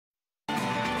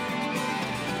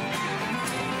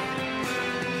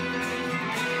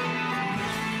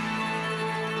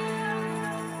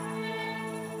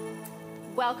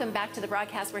Welcome back to the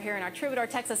broadcast. We're here in our Troubadour,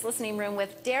 Texas listening room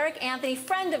with Derek Anthony,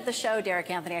 friend of the show, Derek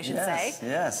Anthony, I should say.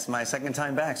 Yes, my second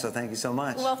time back, so thank you so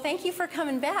much. Well, thank you for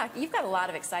coming back. You've got a lot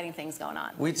of exciting things going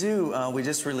on. We do. We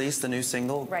just released a new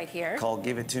single right here called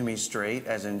Give It To Me Straight,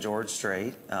 as in George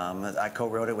Strait. I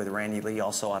co-wrote it with Randy Lee,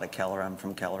 also out of Keller. I'm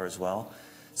from Keller as well.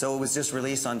 So it was just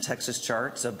released on Texas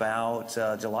charts about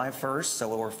July 1st,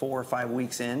 so we're 4 or 5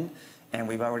 weeks in. And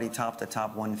we've already topped the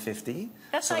top 150.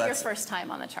 That's not your first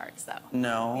time on the charts, though.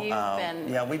 No.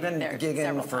 We've been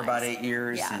gigging for about 8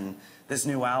 years. Yeah. And this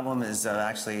new album is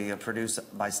actually produced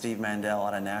by Steve Mandel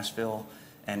out of Nashville.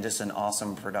 And just an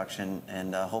awesome production.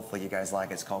 And hopefully you guys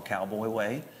like it. It's called Cowboy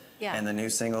Way. Yeah. And the new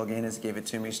single, again, is Give It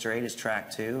To Me Straight. It's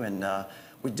track 2. And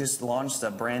we just launched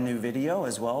a brand new video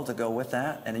as well to go with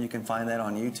that. And you can find that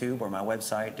on YouTube or my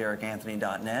website,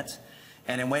 derekanthony.net.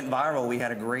 And it went viral. We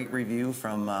had a great review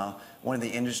from one of the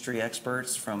industry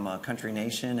experts from Country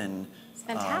Nation, and it's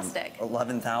fantastic.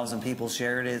 11,000 people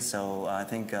shared it, so I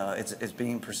think it's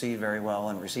being perceived very well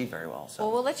and received very well. So.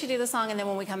 Well, we'll let you do the song, and then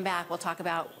when we come back, we'll talk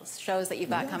about shows that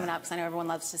you've got coming up, because I know everyone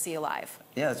loves to see you live.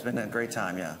 Yeah, it's been a great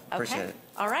time, yeah. Appreciate it.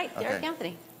 All right, Derek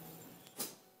Anthony.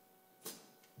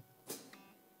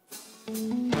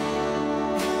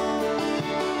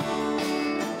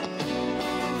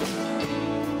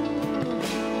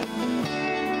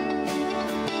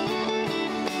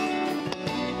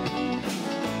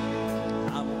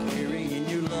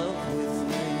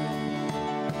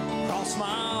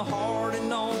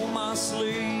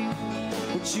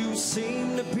 But you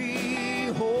seem to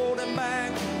be holding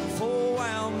back for a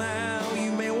while now.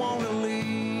 You may want to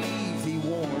leave. He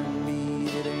warned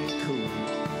me it ain't cool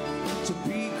to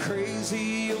be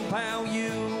crazy about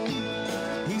you.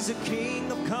 He's a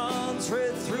king of cons,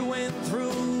 red through and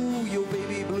through. Your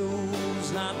baby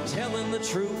blues not telling the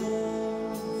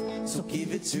truth. So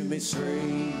give it to me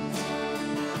straight,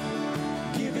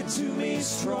 give it to me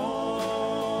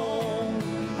strong.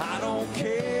 I don't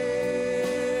care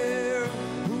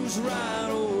right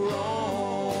or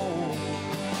wrong.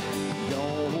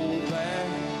 Don't hold back,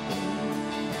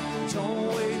 don't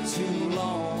wait too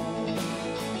long.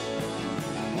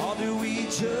 Or do we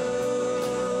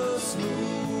just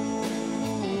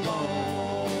move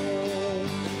on?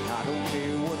 I don't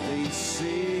care what they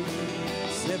say,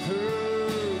 it's never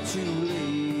too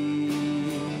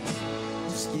late.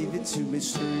 Just give it to me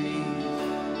straight.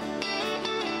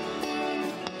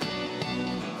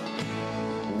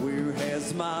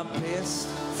 My best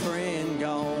friend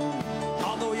gone.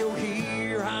 Although you're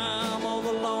here, I'm all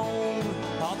alone.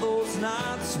 All those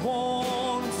nights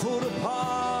 1 foot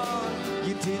apart,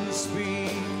 you didn't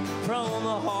speak from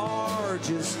the heart.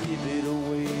 Just give it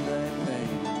away, that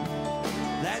thing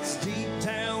that's deep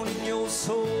down in your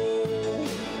soul.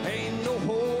 Ain't no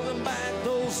holding back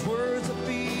those words of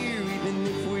fear, even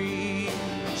if we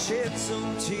shed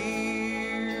some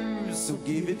tears. So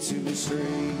give it to me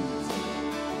straight,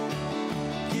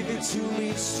 give it to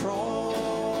me strong.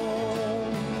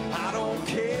 I don't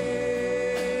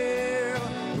care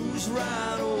who's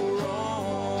right or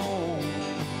wrong.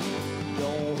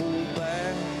 Don't hold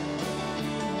back,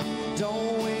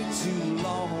 don't wait too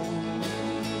long.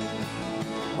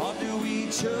 Or do we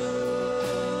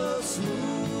just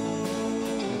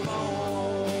move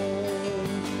on?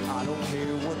 I don't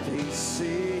care what they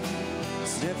say,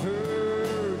 it's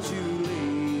never too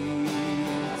late.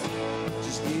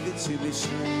 Just give it to me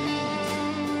straight.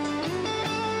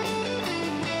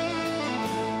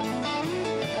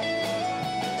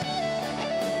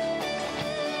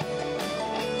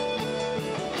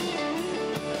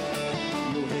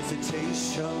 No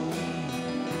hesitation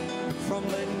from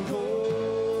letting go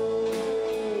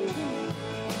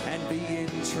and being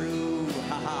true.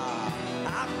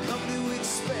 I've come to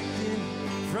expect it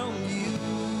from you.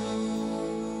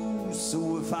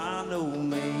 So if I know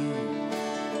me,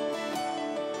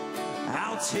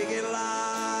 I'll take it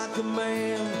like a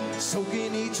man, soak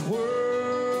in each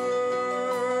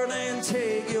word and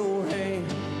take your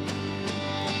hand.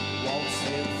 Walk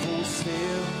step for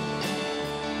step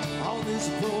on this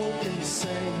broken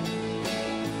sand.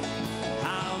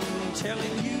 I'm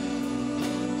telling you,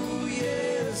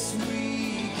 yes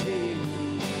we can.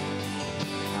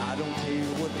 I don't care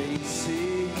what they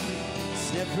say,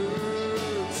 it's never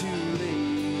too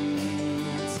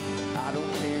late. I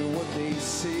don't care what they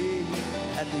say,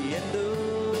 at the end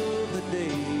of the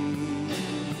day,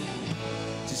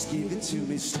 just give it to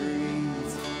me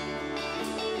straight.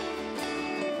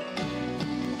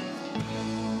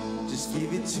 Just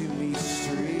give it to me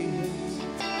straight.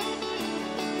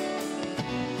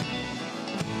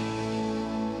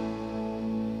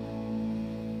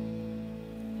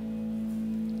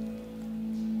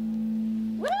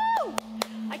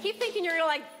 keep thinking you're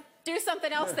going to do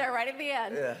something else there right at the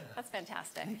end. Yeah. That's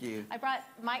fantastic. Thank you. I brought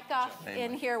Mike Goff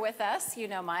in here with us. You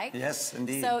know Mike. Yes,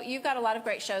 indeed. So you've got a lot of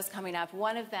great shows coming up.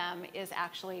 One of them is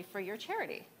actually for your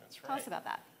charity. That's right. Tell us about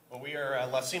that. Well, we are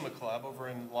La Cima Club over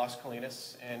in Las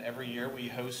Colinas, and every year we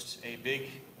host a big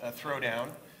throwdown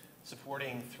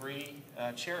supporting 3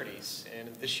 charities.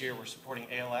 And this year we're supporting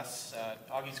ALS,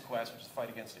 Augie's Quest, which is the fight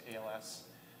against ALS,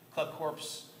 Club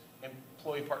Corps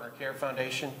Employee Partner Care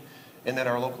Foundation, and then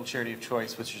our local charity of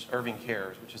choice, which is Irving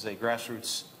Cares, which is a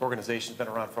grassroots organization that's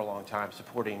been around for a long time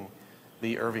supporting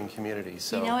the Irving community.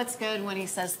 So You know it's good when he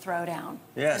says throwdown.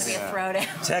 Yes. It's going to be a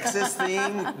throwdown. Texas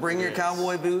theme, bring your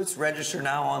cowboy boots, register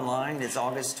now online. It's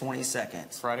August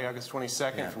 22nd. Friday, August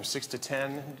 22nd Yeah. from 6 to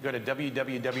 10. Go to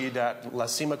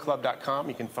www.lacimaclub.com.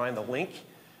 You can find the link.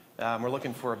 We're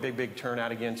looking for a big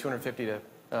turnout again, 250 to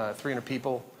 300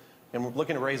 people. And we're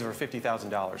looking to raise over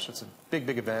 $50,000. So it's a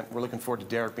big event. We're looking forward to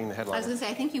Derek being the I headliner. was going to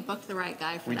say, I think you booked the right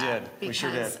guy for We that. did. We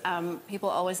sure did. Because people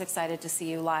are always excited to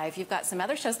see you live. You've got some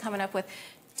other shows coming up with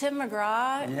Tim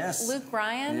McGraw, Yes. Luke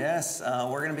Bryan. Yes,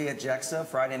 we're going to be at JEXA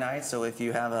Friday night, so if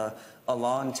you have a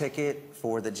lawn ticket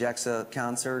for the JEXA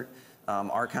concert,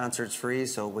 our concert's free,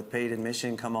 so with paid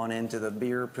admission, come on into the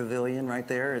beer pavilion right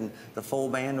there, and the full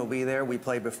band will be there. We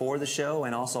play before the show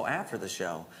and also after the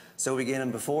show. So we get them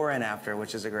before and after,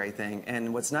 which is a great thing.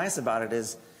 And what's nice about it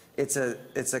is it's a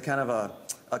kind of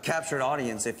a captured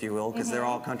audience, if you will, because they're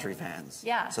all country fans.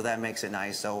 Yeah. So that makes it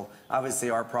nice. So obviously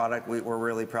our product, we're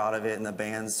really proud of it, and the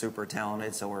band's super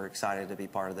talented, so we're excited to be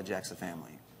part of the JEXA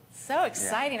family. So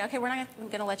exciting. Okay, we're not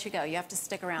going to let you go. You have to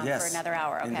stick around for another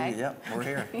hour, okay? Indeed, yep, we're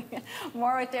here.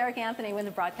 More with Derek Anthony when the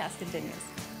broadcast continues.